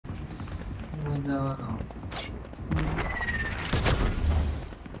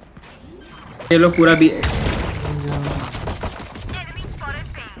ये लोग पूरा भी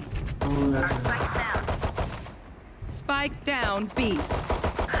Spike down B.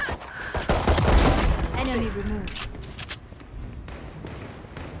 Enemy removed.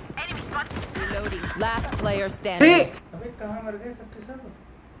 Reloading. Last player standing. अबे कहाँ मर गए सबके सब?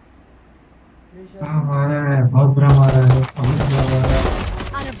 हाँ मारा है, बहुत बुरा मारा है, बहुत बुरा मारा है।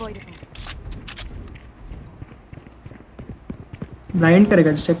 Unavoidable. ब्लाइंड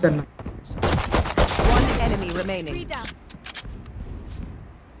करेगा, चेक करना। One enemy remaining. Three down.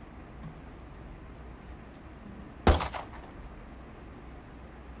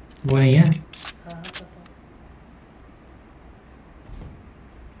 वो नहीं है।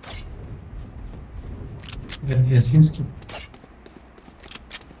 की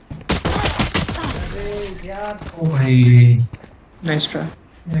ओ भाई नाइस ट्राई।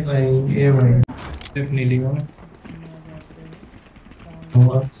 ये भाई डेफिनेटली होगा।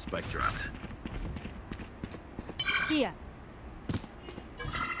 Spike dropped. Here.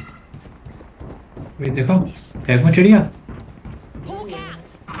 वही देखो, टैग में चिड़िया। Hawk out.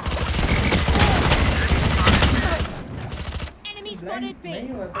 Enemy spotted B.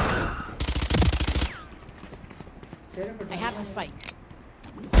 I have the spike.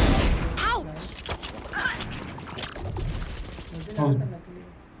 Ouch.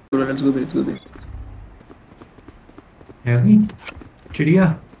 Let's go, let's go. है नहीं चिड़िया।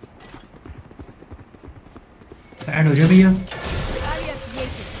 सैड हो जा भैया।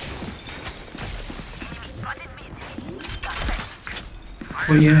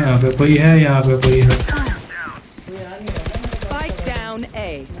 कोई है यहाँ पे, कोई है यहाँ पे, कोई है। Spike down A.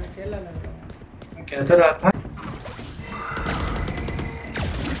 कहता रहा था।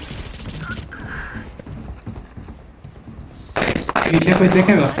 पीछे कोई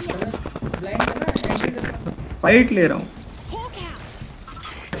देखेगा? फाइट ले रहा हूँ।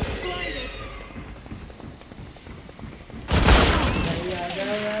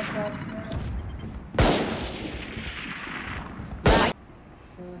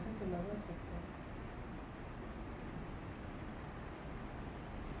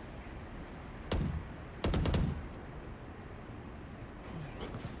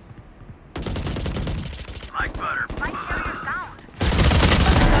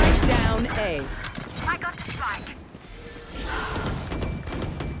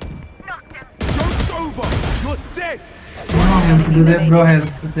 Bro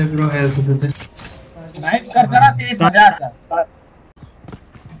health दे। नाइट कर जरा तेज मजा आता।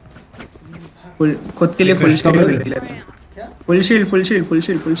 फुल खुद के लिए फुल शील्ड ले ले। फुल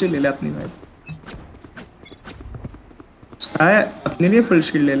शील्ड ले ले अपनी भाई। स्काई अपने लिए फुल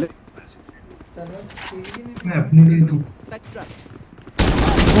शील्ड ले ले। मैं अपने लिए दूँ।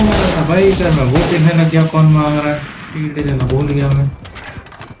 ओ भाई इधर मैं वो देखने लग गया कौन मांग रहा है। शील्ड देना भूल गया मैं।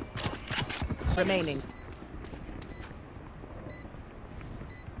 Remaining.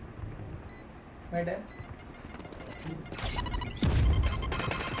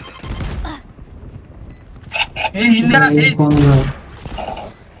 कौन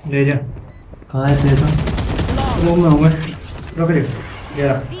ले जा। कहाँ है तेरा? वो मैं हूँ। रुक रे। ये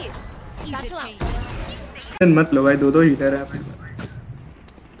मत लो भाई, दो हीटर है।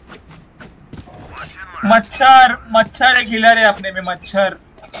 मच्छर एक हिलर है अपने में। मच्छर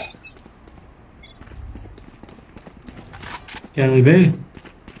क्या हुई भाई?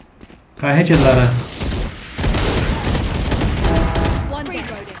 काहे चिल्ला रहा है?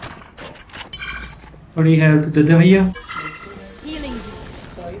 थोड़ी हेल्थ दे दे भैया।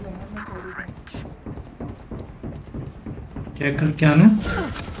 क्या ना?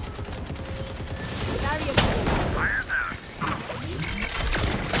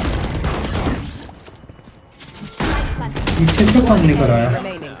 पीछे से कौन निकल आया?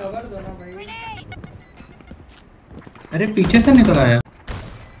 अरे पीछे से निकल आया।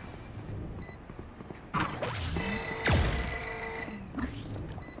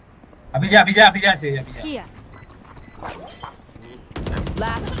 अभी जा से Here.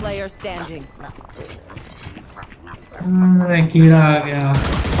 Last player standing. कीड़ा आ गया।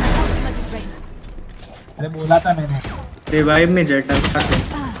 अरे बोला था मैंने। रिवाइव में जेट है।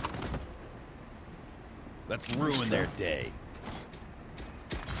 Let's ruin their day.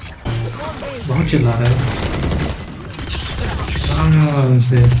 बहुत चिल्ला रहा है।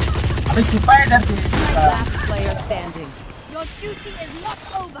 से अबे छुपा है इधर से। Last player standing. Your duty is not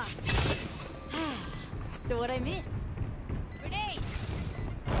over. So what I miss? Grenade.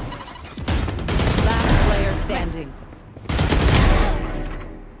 Last player standing.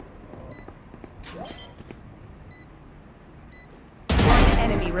 One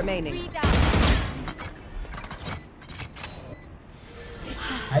enemy enemy remaining. 3 down.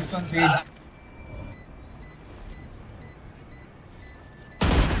 Icon page.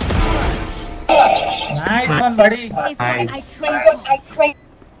 Nice one, buddy. Is what I Nice. trained for.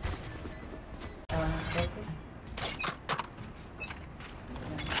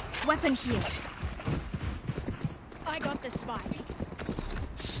 Weapon here. I got the spike.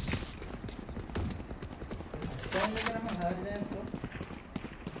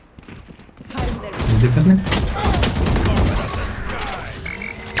 देखा ना?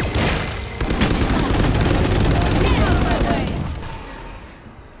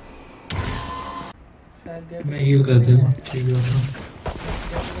 मैं heal कर दूँ, ठीक है ना?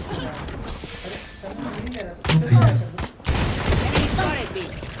 Enemy spotted B.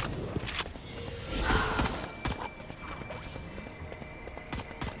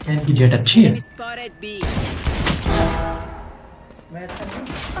 Can की jet अच्छी है। Enemy spotted B.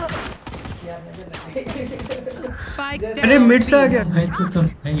 Spike अरे down. मिड से आ गया। भाई तो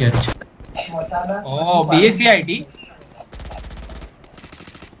नहीं अच्छा। Oh, BACIT.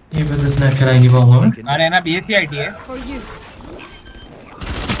 ये बस स्नैप चला नहीं पाऊंगा मैं। अरे ना BACIT है. For you.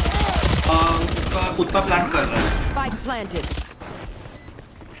 उसका कुत्ता प्लांट कर रहा है। Spike planted.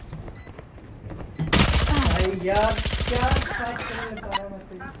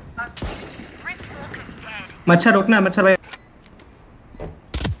 मच्छर रोकना है, मच्छर भाई।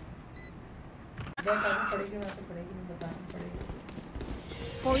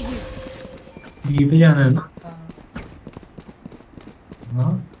 For you. बी पे जाना है ना?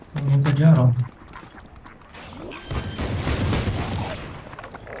 हाँ, तो मैं तो जा रहा हूँ।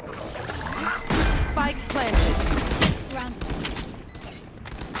 Spike planted. Ground.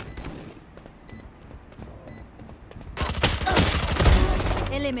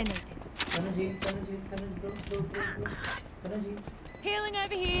 Eliminated. Healing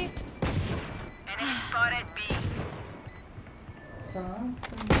over here.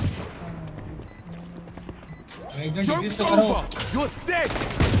 एकदम Joke's डिफ्यूज तो करो. over! You're dead!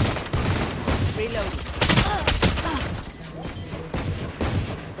 Reload.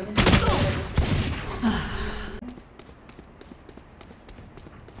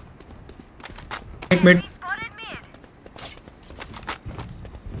 एक मिनट।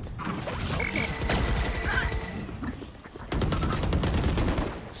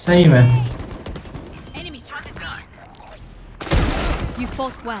 सही में। Enemy spotted me. You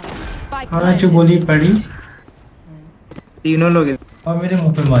fought well. Spike हाँ जो planted. गोली पड़ी तीनों लोग हैं। और मेरे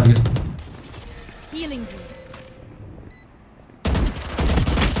मुंह पे मारी उसने। Healing you.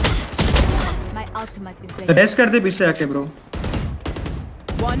 My ultimate is ready. Rest कर दे पीछे आके bro.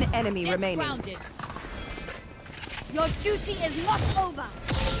 One enemy Jets remaining. grounded. Your duty is not over.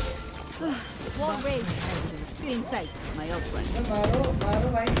 Wall raised. Still in sight. My ult run.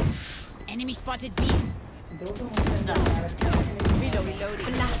 Enemy spotted B.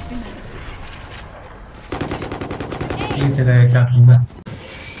 Reloading. Blasphemy. ये तेरा है क्या कहूँगा?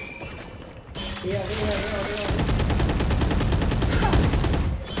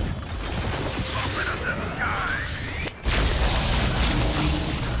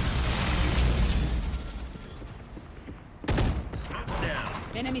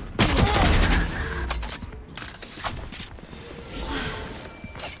 Enemy.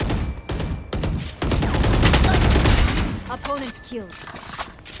 Opponent killed.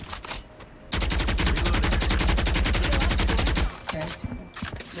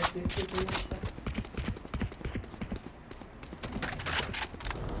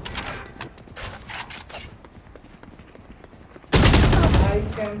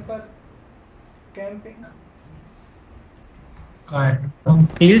 कहाँ है?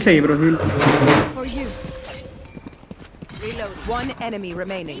 हील चाहिए bro, heal. For you. Reload. One enemy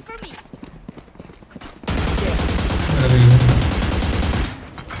remaining. For me. अरे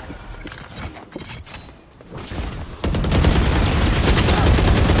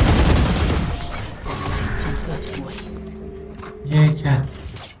ये क्या?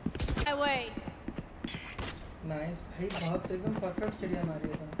 Away. नाइस भाई, बहुत एकदम परफेक्ट चिड़िया मारी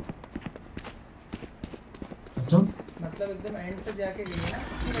है तुमने। मतलब एकदम एंड पे जाके गई है ना,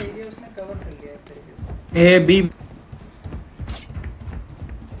 पूरा एरिया उसने कवर कर लिया एक तरीके से। A B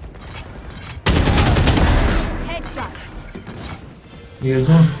Headshot. ये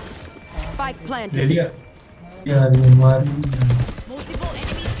तो Spike ले planted. लिया यार, ये मार Multiple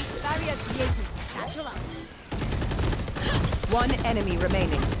enemies. Barrier created. Natural out. One enemy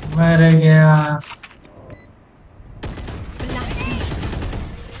remaining. मर गया। Blasphemy.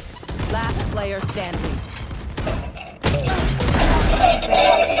 Last player standing.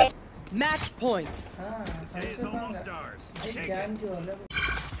 Match point. हाँ, Days almost ours. भाई Take ज्ञान it. जो अलग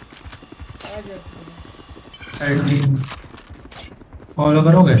साइड क्लीन फॉलो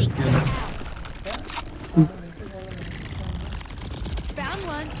करोगे Found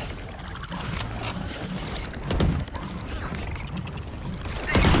one.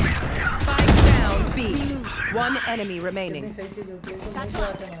 Spike down B. One enemy remaining. सही चीज होती है तो Satchel मुझे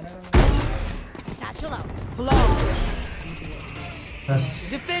out. आके मारा Satchel out. Flawless. बस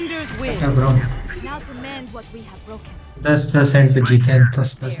Defenders क्या win. Bro Now to mend what we have broken. 10% पे जीते हैं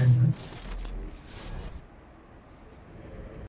 10%